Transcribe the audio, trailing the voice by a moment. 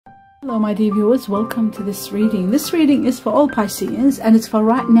Hello my dear viewers, welcome to this reading. This reading is for all Pisceans and it's for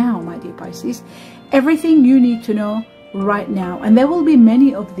right now, my dear Pisces. Everything you need to know right now, and there will be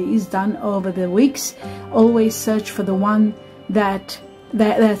many of these done over the weeks. Always search for the one that's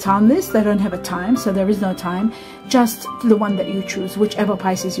on this. They don't have a time, so there is no time, just the one that you choose, whichever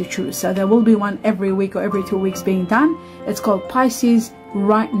Pisces you choose. So there will be one every week or every 2 weeks being done. It's called Pisces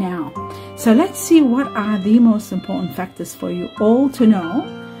Right Now. So let's see what are the most important factors for you all to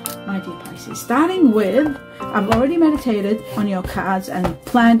know, my dear Pisces. Starting with, I've already meditated on your cards and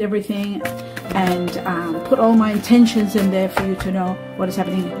planned everything and put all my intentions in there for you to know what is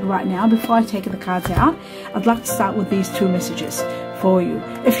happening right now. Before I take the cards out, I'd like to start with these two messages for you.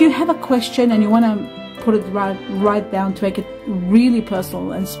 If you have a question and you want to put it right down to make it really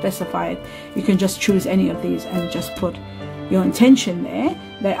personal and specify it, you can just choose any of these and just put your intention there.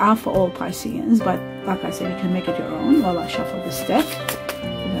 They are for all Pisceans, but like I said, you can make it your own. While I shuffle this deck,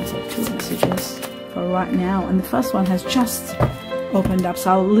 I'm going to take two messages for right now, and the first one has just opened up,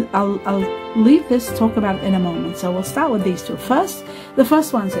 so I'll leave this, talk about it in a moment. So we'll start with these two first. The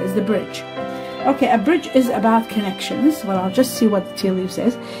first one says the bridge. Okay, a bridge is about connections. Well, I'll just see what the tea leaf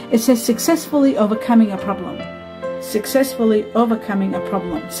says. It says successfully overcoming a problem. Successfully overcoming a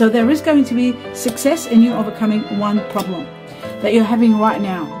problem. So there is going to be success in you overcoming one problem that you're having right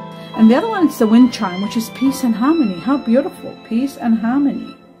now. And the other one is the wind chime, which is peace and harmony. How beautiful. Peace and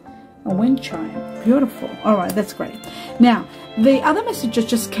harmony. A wind chime. Beautiful. All right, that's great. Now, the other message that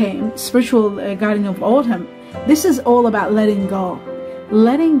just came, spiritual guardian of autumn. This is all about letting go.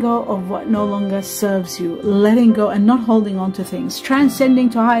 Letting go of what no longer serves you. Letting go and not holding on to things.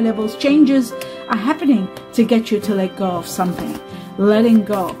 Transcending to high levels. Changes are happening to get you to let go of something. Letting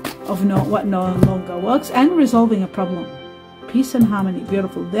go of what no longer works and resolving a problem. Peace and harmony.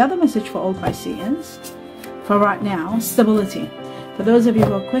 Beautiful. The other message for all Pisceans for right now, stability. For those of you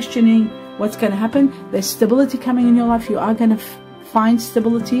who are questioning what's going to happen, there's stability coming in your life. You are going to find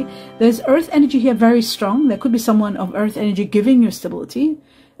stability. There's earth energy here, very strong. There could be someone of earth energy giving you stability.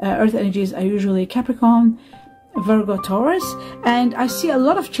 Earth energies are usually Capricorn, Virgo, Taurus, and I see a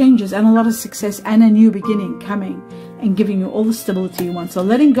lot of changes and a lot of success and a new beginning coming and giving you all the stability you want. So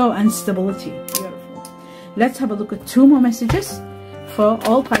letting go and stability. Beautiful. Let's have a look at two more messages for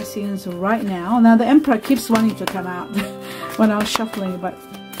all Pisceans right now. Now the Emperor keeps wanting to come out when I was shuffling, but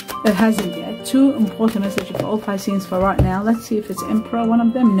it hasn't yet. Two important messages for all Pisceans for right now. Let's see if it's Emperor, one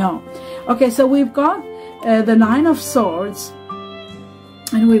of them. No. Okay, so we've got the Nine of Swords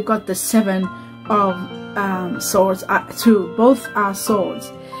and we've got the Seven of Swords. Both are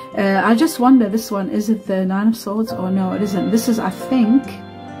swords. I just wonder, this one, is it the Nine of Swords or no, it isn't. This is, I think,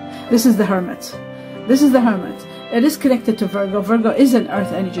 this is the Hermit. This is the Hermit. It is connected to Virgo. Virgo is an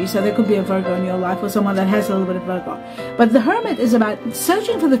earth energy, so there could be a Virgo in your life or someone that has a little bit of Virgo. But the Hermit is about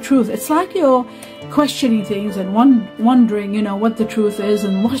searching for the truth. It's like you're questioning things and wondering, you know, what the truth is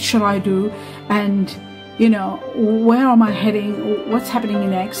and what should I do, and, you know, where am I heading, what's happening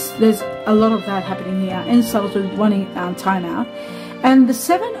next. There's a lot of that happening here. In solitude, wanting time out. And the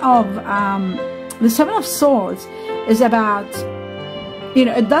Seven of Swords is about, you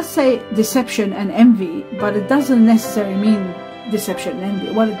know, it does say deception and envy, but it doesn't necessarily mean deception and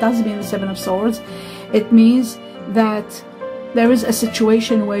envy. What it does mean, the Seven of Swords, it means that there is a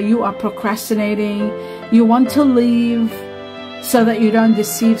situation where you are procrastinating, you want to leave so that you don't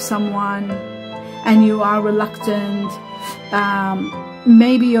deceive someone, and you are reluctant.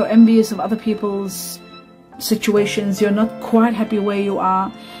 Maybe you're envious of other people's situations, you're not quite happy where you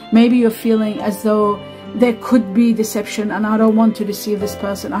are. Maybe you're feeling as though there could be deception and I don't want to deceive this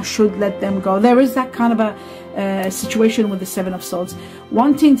person, I should let them go. There is that kind of a situation with the Seven of Swords.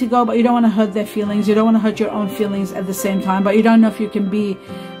 Wanting to go, but you don't want to hurt their feelings, you don't want to hurt your own feelings at the same time, but you don't know if you can be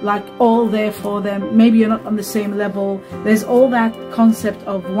like all there for them. Maybe you're not on the same level. There's all that concept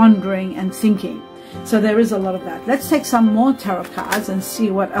of wondering and thinking. So there is a lot of that. Let's take some more tarot cards and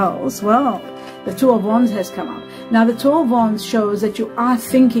see what else. Well, the Two of Wands has come up. Now the Two of Wands shows that you are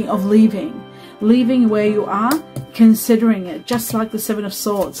thinking of leaving where you are, considering it, just like the Seven of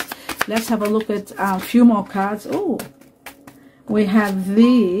Swords. Let's have a look at a few more cards. Oh, we have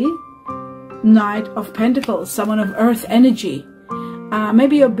the Knight of Pentacles, someone of earth energy.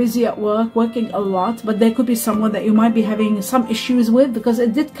 Maybe you're busy at work, working a lot, but there could be someone that you might be having some issues with, because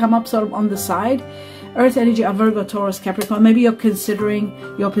it did come up sort of on the side. Earth energy are Virgo, Taurus, Capricorn. Maybe you're considering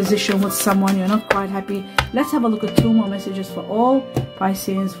your position with someone, you're not quite happy. Let's have a look at two more messages for all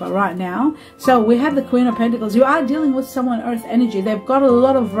Pisceans for right now. So we have the Queen of Pentacles. You are dealing with someone earth energy. They've got a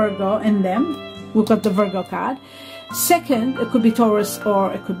lot of Virgo in them. We've got the Virgo card. Second, it could be Taurus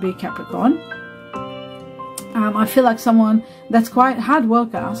or it could be Capricorn. I feel like someone that's quite hard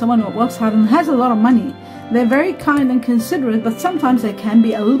worker, someone who works hard and has a lot of money. They're very kind and considerate, but sometimes they can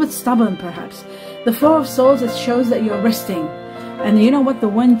be a little bit stubborn perhaps. The Four of Swords, it shows that you're resting. And you know what? The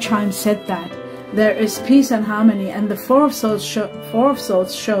wind chime said that. There is peace and harmony, and the Four of Swords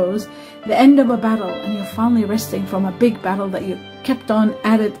shows the end of a battle, and you're finally resting from a big battle that you kept on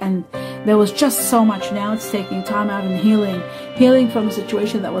at it, and there was just so much. Now it's taking time out and healing from a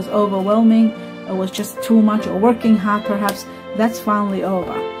situation that was overwhelming, or was just too much, or working hard perhaps. That's finally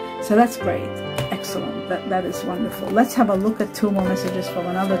over. So that's great. Excellent. That is wonderful. Let's have a look at 2 more messages from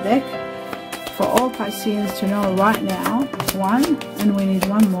another deck for all Pisceans to know right now. 1, and we need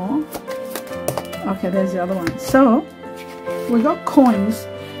 1 more. Okay, there's the other one. So we got coins,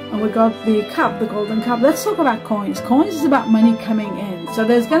 and we got the cup, the golden cup. Let's talk about coins. Coins is about money coming in. So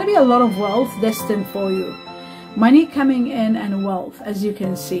there's going to be a lot of wealth destined for you. Money coming in and wealth, as you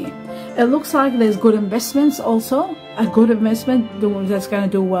can see. It looks like there's good investments also. A good investment that's going to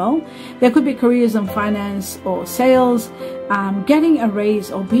do well. There could be careers in finance or sales, getting a raise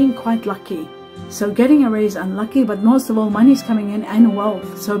or being quite lucky. So getting a raise, unlucky, but most of all, money's coming in and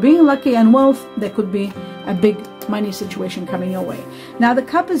wealth. So being lucky and wealth, there could be a big money situation coming your way. Now the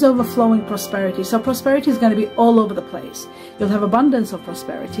cup is overflowing prosperity. So prosperity is going to be all over the place. You'll have abundance of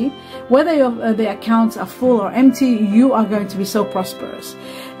prosperity. Whether the accounts are full or empty, you are going to be so prosperous.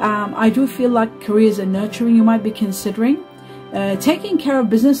 I do feel like careers and nurturing you might be considering. Taking care of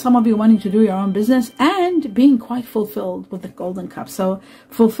business, some of you wanting to do your own business, and being quite fulfilled with the golden cup. So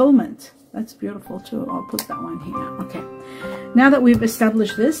fulfillment. That's beautiful too. I'll put that one here. Okay. Now that we've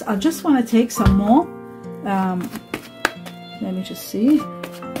established this, I just want to take some more. Let me just see.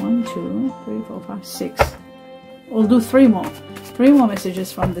 1, 2, 3, 4, 5, 6. We'll do 3 more. 3 more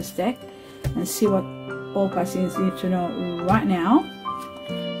messages from this deck and see what all Pisceans need to know right now.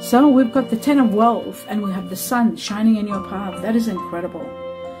 So we've got the 10 of wealth, and we have the sun shining in your path. That is incredible.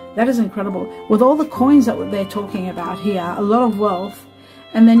 That is incredible. With all the coins that they're talking about here, a lot of wealth.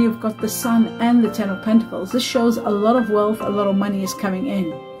 And then you've got the sun and the 10 of pentacles. This shows a lot of wealth, a lot of money is coming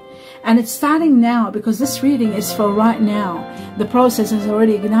in. And it's starting now, because this reading is for right now. The process has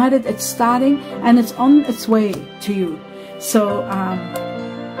already ignited, it's starting, and it's on its way to you. So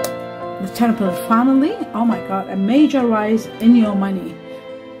the 10 of pentacles, finally, oh my God, a major rise in your money.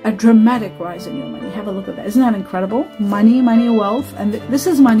 A dramatic rise in your money. Have a look at that. Isn't that incredible? Money, wealth. And this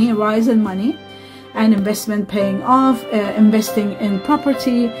is money, a rise in money. And investment paying off, investing in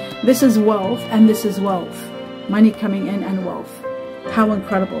property. This is wealth, and this is wealth. Money coming in and wealth. How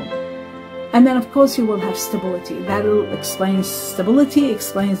incredible. And then of course you will have stability. That explains stability,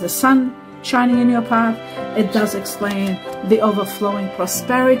 explains the sun shining in your path. It does explain the overflowing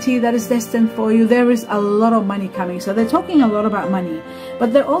prosperity that is destined for you. There is a lot of money coming. So they're talking a lot about money,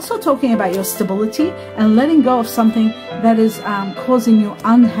 but they're also talking about your stability and letting go of something that is causing you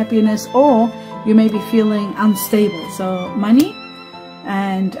unhappiness, or you may be feeling unstable. So money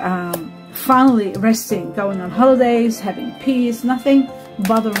and finally resting, going on holidays, having peace, nothing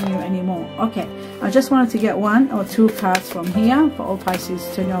bothering you anymore. Okay, I just wanted to get 1 or 2 cards from here for all Pisces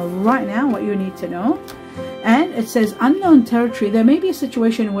to know right now what you need to know. And it says unknown territory. There may be a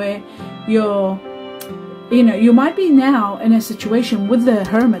situation where you might be now in a situation with the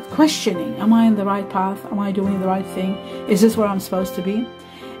Hermit questioning, am I in the right path? Am I doing the right thing? Is this where I'm supposed to be?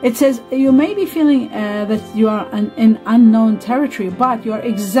 It says you may be feeling that you are in unknown territory, but you are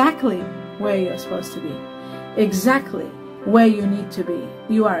exactly where you're supposed to be. Exactly where you need to be.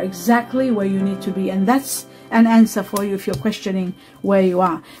 You are exactly where you need to be. And that's an answer for you if you're questioning where you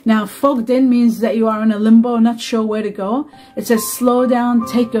are. Now, fogged in means that you are in a limbo, not sure where to go. It says slow down,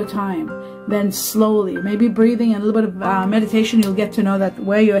 take your time. Then slowly, maybe breathing and a little bit of meditation, you'll get to know that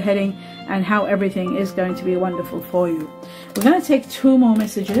where you're heading and how everything is going to be wonderful for you. We're going to take 2 more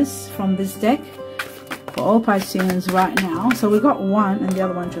messages from this deck for all Pisceans right now. So we got 1 and the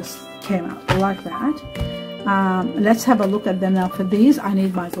other one just came out like that. Let's have a look at them now. For these, I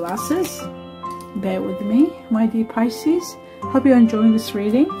need my glasses. Bear with me, my dear Pisces. Hope you're enjoying this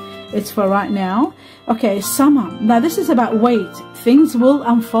reading. It's for right now. Okay, summer. Now this is about wait. Things will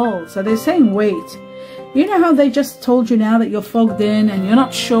unfold. So they're saying wait. You know how they just told you now that you're fogged in and you're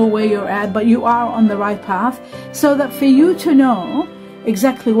not sure where you're at, but you are on the right path. So that for you to know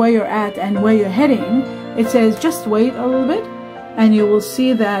exactly where you're at and where you're heading, it says just wait a little bit and you will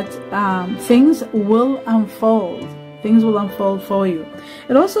see that things will unfold. Things will unfold for you.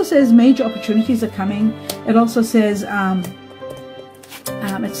 It also says major opportunities are coming. It also says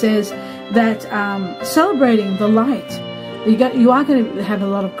that celebrating the light. You are going to have a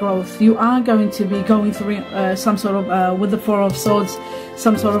lot of growth. You are going to be going through some sort of, with the 4 of Swords,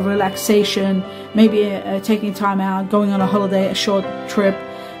 some sort of relaxation, maybe taking time out, going on a holiday, a short trip.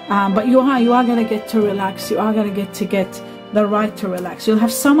 But you are going to get to relax. You are going to get the right to relax. You'll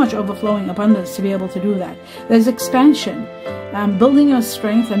have so much overflowing abundance to be able to do that. There's expansion, building your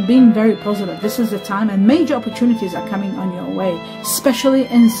strength and being very positive. This is the time, and major opportunities are coming on your way, especially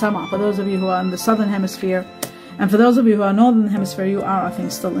in summer. For those of you who are in the southern hemisphere, and for those of you who are northern hemisphere, you are, I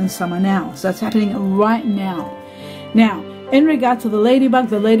think, still in summer now. So that's happening right now. Now, in regard to the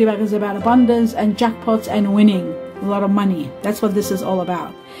ladybug is about abundance and jackpots and winning a lot of money. That's what this is all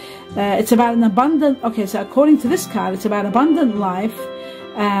about. It's about an abundant, okay, so according to this card, it's about abundant life,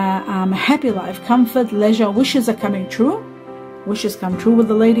 happy life, comfort, leisure, wishes are coming true. Wishes come true with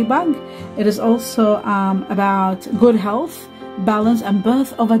the ladybug. It is also about good health, balance, and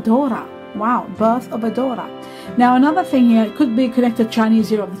birth of a daughter. Wow, birth of a daughter. Now, another thing here, it could be connected to Chinese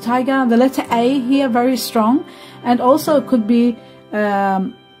Year of the Tiger. The letter A here, very strong. And also it could be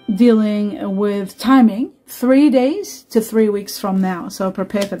dealing with timing, 3 days to 3 weeks from now. So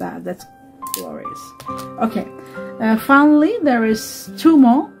prepare for that. That's glorious. Okay. Finally, there is 2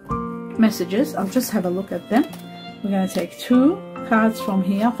 more messages. I'll just have a look at them. We're going to take 2 cards from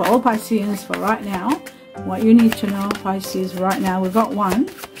here for all Pisceans for right now. What you need to know, Pisces, right now. We've got 1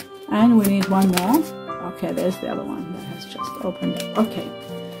 and we need 1 more. Okay, there's the other one that has just opened up. Okay,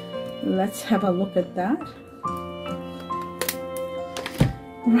 let's have a look at that.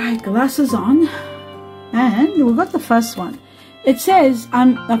 Right, glasses on, and we've got the first one. It says,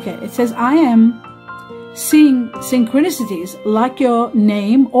 it says, I am seeing synchronicities like your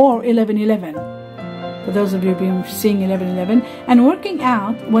name or 1111. For those of you who've been seeing 1111 and working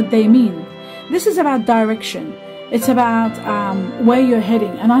out what they mean. This is about direction. It's about where you're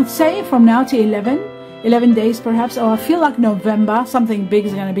heading. And I'd say from now to 11 days perhaps, or I feel like November, something big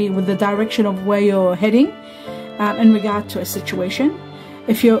is going to be with the direction of where you're heading in regard to a situation.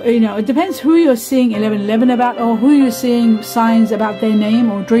 If you're, it depends who you're seeing 1111 about, or who you're seeing signs about their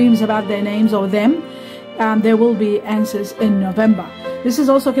name or dreams about their names or them. There will be answers in November. This is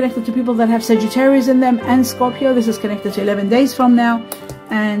also connected to people that have Sagittarius in them and Scorpio. This is connected to 11 days from now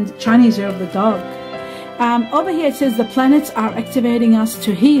and Chinese Year of the Dog. Over here it says the planets are activating us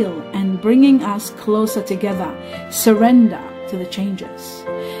to heal and bringing us closer together. Surrender to the changes.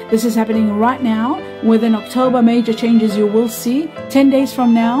 This is happening right now. Within October, major changes you will see. 10 days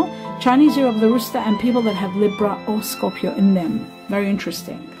from now, Chinese Year of the Rooster and people that have Libra or Scorpio in them. Very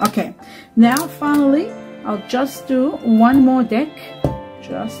interesting. Okay, now finally, I'll just do 1 more deck.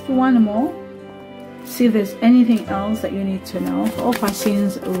 Just 1 more. See if there's anything else that you need to know. For all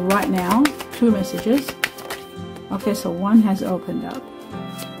Pisceans right now, 2 messages. Okay, so 1 has opened up.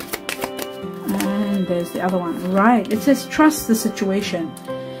 And there's the other one. Right, it says trust the situation.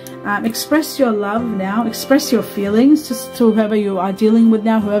 Express your love now. Express your feelings to whoever you are dealing with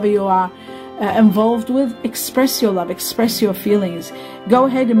now, whoever you are involved with. Express your love. Express your feelings. Go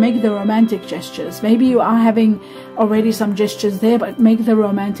ahead and make the romantic gestures. Maybe you are having already some gestures there, but make the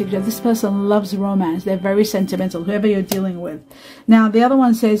romantic gesture. This person loves romance. They're very sentimental, whoever you're dealing with. Now, the other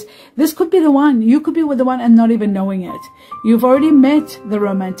one says, this could be the one. You could be with the one and not even knowing it. You've already met the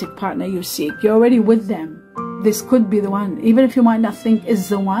romantic partner you seek. You're already with them. This could be the one. Even if you might not think is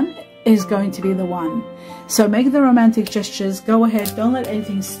the one, is going to be the one. So make the romantic gestures. Go ahead. Don't let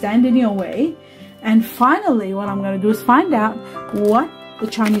anything stand in your way. And finally, what I'm going to do is find out what the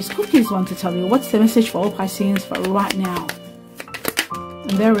Chinese cookies want to tell you. What's the message for all Pisceans for right now?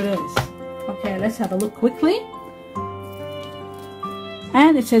 And there it is. Okay, let's have a look quickly.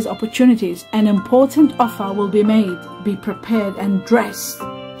 And it says opportunities. An important offer will be made. Be prepared and dressed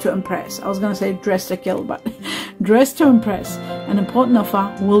to impress. I was going to say dress to kill, but dress to impress. An important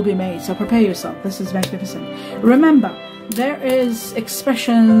offer will be made. So prepare yourself. This is magnificent. Remember, there is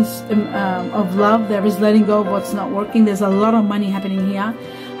expressions of love. There is letting go of what's not working. There's a lot of money happening here.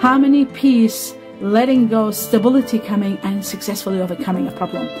 Harmony, peace, letting go, stability coming, and successfully overcoming a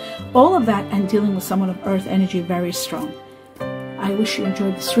problem. All of that and dealing with someone of earth energy very strong. I wish you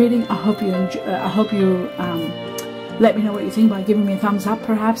enjoyed this reading. I hope you let me know what you think by giving me a thumbs up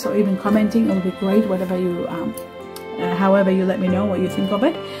perhaps, or even commenting. It'll be great, whatever you however you let me know what you think of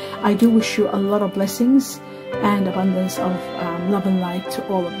it. I do wish you a lot of blessings and abundance of love and light to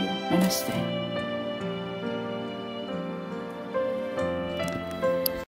all of you. Namaste.